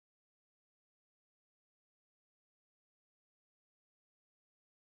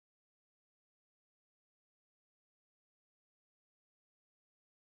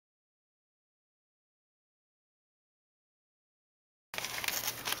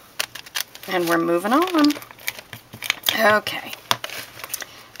And we're moving on. Okay.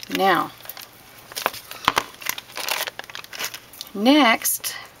 Now,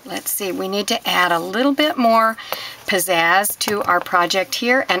 next, let's see, we need to add a little bit more pizzazz to our project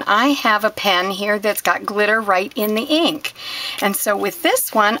here, and I have a pen here that's got glitter right in the ink. And so with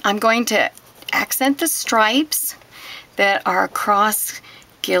this one, I'm going to accent the stripes that are across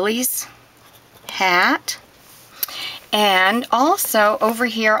Gilly's hat, and also over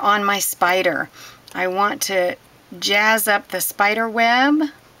here on my spider. I want to jazz up the spider web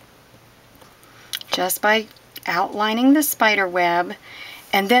just by outlining the spider web.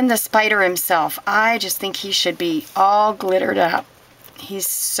 And then the spider himself, I just think he should be all glittered up. He's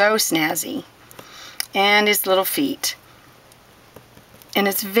so snazzy. And his little feet. And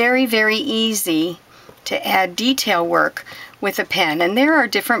it's very, very easy to add detail work with a pen. And there are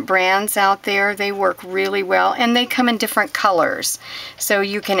different brands out there. They work really well, and they come in different colors. So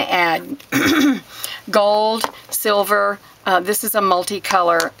you can add gold, silver. This is a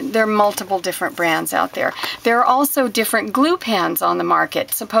multicolor. There are multiple different brands out there. There are also different glue pens on the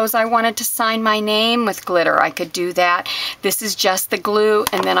market. Suppose I wanted to sign my name with glitter, I could do that. This is just the glue,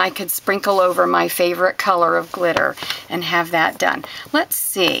 and then I could sprinkle over my favorite color of glitter and have that done. Let's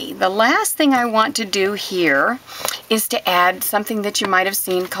see. The last thing I want to do here is to add something that you might have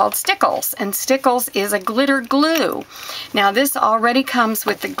seen called Stickles. And Stickles is a glitter glue. Now this already comes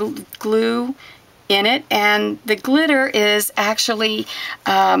with the glue in it, and the glitter is actually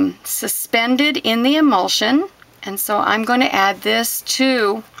suspended in the emulsion, and so I'm going to add this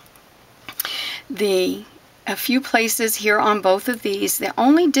to a few places here on both of these. The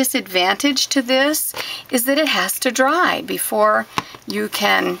only disadvantage to this is that it has to dry before you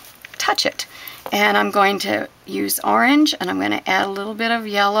can touch it. And I'm going to use orange, and I'm going to add a little bit of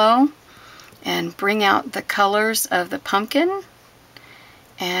yellow and bring out the colors of the pumpkin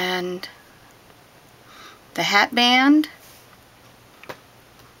and the hat band,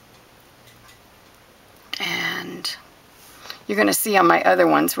 and you're going to see on my other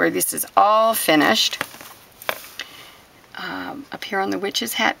ones where this is all finished. Up here on the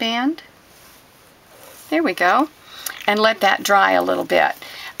witch's hat band. There we go. And let that dry a little bit.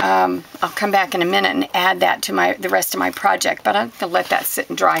 I'll come back in a minute and add that to the rest of my project, but I'm going to let that sit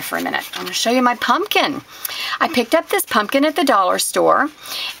and dry for a minute. I'm going to show you my pumpkin. I picked up this pumpkin at the dollar store,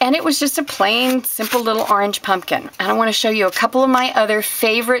 and it was just a plain, simple little orange pumpkin. And I want to show you a couple of my other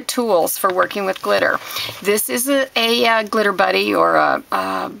favorite tools for working with glitter. This is a glitter buddy, or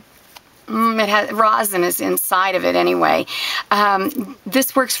it has rosin is inside of it anyway.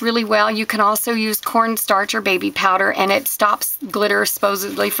 This works really well. You can also use cornstarch or baby powder, and it stops glitter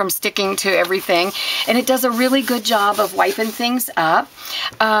supposedly from sticking to everything. And it does a really good job of wiping things up.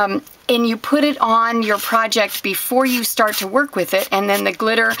 And you put it on your project before you start to work with it, and then the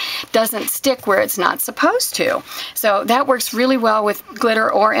glitter doesn't stick where it's not supposed to. So that works really well with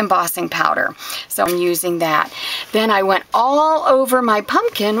glitter or embossing powder. So I'm using that. Then I went all over my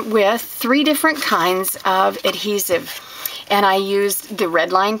pumpkin with 3 different kinds of adhesive. And I used the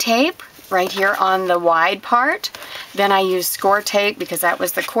red line tape right here on the wide part. Then I used score tape because that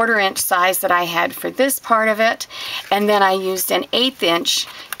was the 1/4 inch size that I had for this part of it. And then I used an 1/8 inch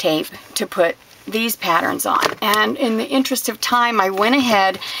tape to put these patterns on. And in the interest of time, I went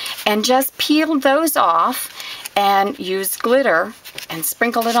ahead and just peeled those off and used glitter and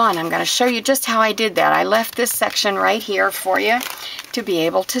sprinkled it on. I'm going to show you just how I did that. I left this section right here for you to be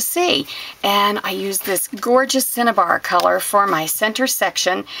able to see. And I used this gorgeous cinnabar color for my center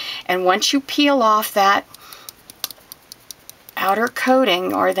section. And once you peel off that outer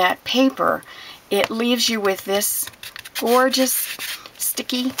coating or that paper, it leaves you with this gorgeous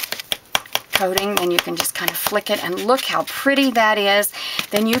sticky coating. Then you can just kind of flick it, and look how pretty that is.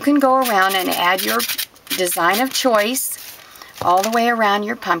 Then you can go around and add your design of choice all the way around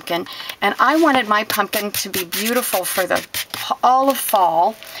your pumpkin. And I wanted my pumpkin to be beautiful for all of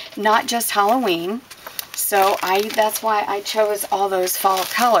fall, not just Halloween. So that's why I chose all those fall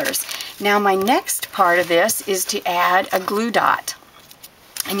colors. Now my next part of this is to add a glue dot.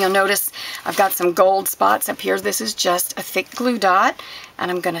 And you'll notice I've got some gold spots up here. This is just a thick glue dot, and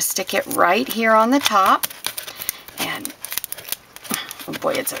I'm going to stick it right here on the top. And oh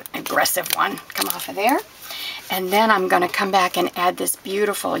boy, it's an aggressive one. Come off of there. And then I'm going to come back and add this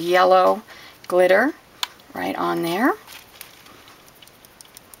beautiful yellow glitter right on there.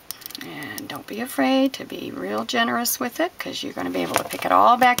 And don't be afraid to be real generous with it, because you're going to be able to pick it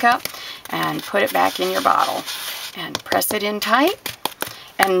all back up and put it back in your bottle. And press it in tight.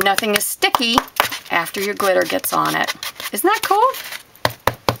 And nothing is sticky after your glitter gets on it. Isn't that cool?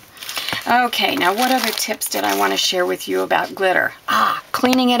 Okay, now what other tips did I want to share with you about glitter?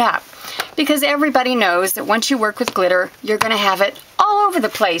 Cleaning it up. because everybody knows that once you work with glitter, you're going to have it all over the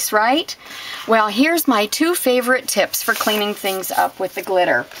place, right? Well, here's my 2 favorite tips for cleaning things up with the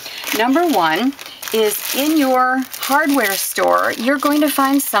glitter. Number 1 is in your hardware store, you're going to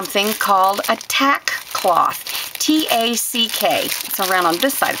find something called a tack cloth. T-A-C-K. It's around on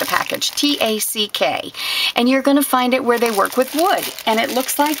this side of the package. T-A-C-K. And you're going to find it where they work with wood. And it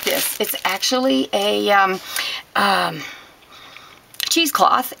looks like this. It's actually a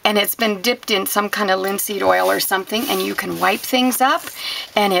cheesecloth, and it's been dipped in some kind of linseed oil or something, and you can wipe things up,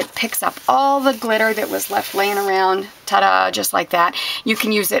 and it picks up all the glitter that was left laying around. Ta-da, just like that. You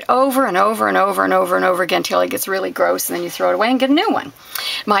can use it over and over and over and over and over again until it gets really gross, and then you throw it away and get a new one.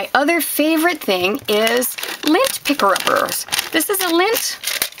 My other favorite thing is lint picker-uppers. This is a lint,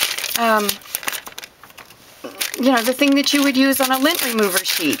 you know, the thing that you would use on a lint remover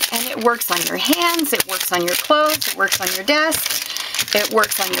sheet. And it works on your hands, it works on your clothes, it works on your desk, it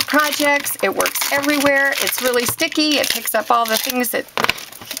works on your projects, it works everywhere. It's really sticky, it picks up all the things that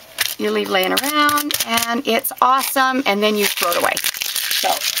you leave laying around, and it's awesome, and then you throw it away. So,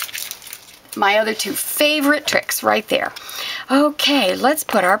 my other 2 favorite tricks right there. Okay, let's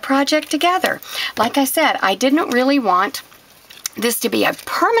put our project together. Like I said, I didn't really want this to be a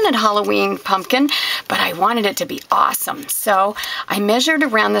permanent Halloween pumpkin, but I wanted it to be awesome. So I measured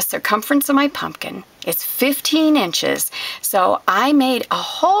around the circumference of my pumpkin. It's 15 inches. So I made a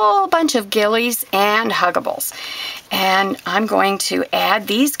whole bunch of gillies and huggables. And I'm going to add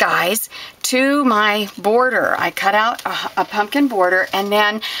these guys to my border. I cut out a pumpkin border, and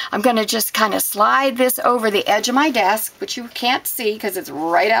then I'm going to just kind of slide this over the edge of my desk, which you can't see because it's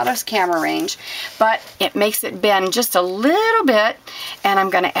right out of camera range, but it makes it bend just a little bit, and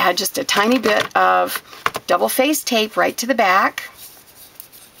I'm going to add just a tiny bit of double-faced tape right to the back,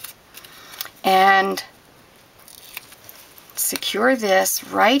 and secure this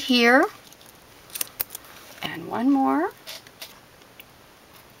right here, and one more.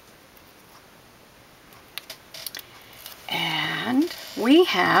 And we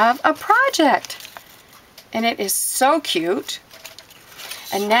have a project, and it is so cute.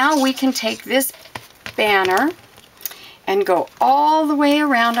 And now we can take this banner and go all the way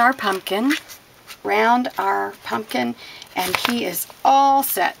around our pumpkin, and he is all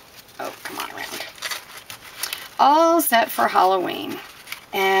set. Oh, come on around. All set for Halloween.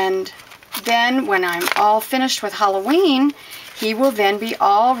 And then when I'm all finished with Halloween, he will then be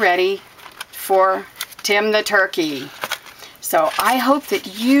all ready for Tim the Turkey. So I hope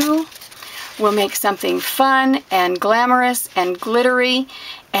that you will make something fun and glamorous and glittery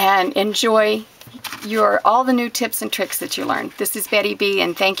and enjoy all the new tips and tricks that you learned. This is Betty B,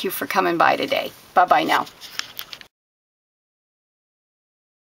 and thank you for coming by today. Bye-bye now.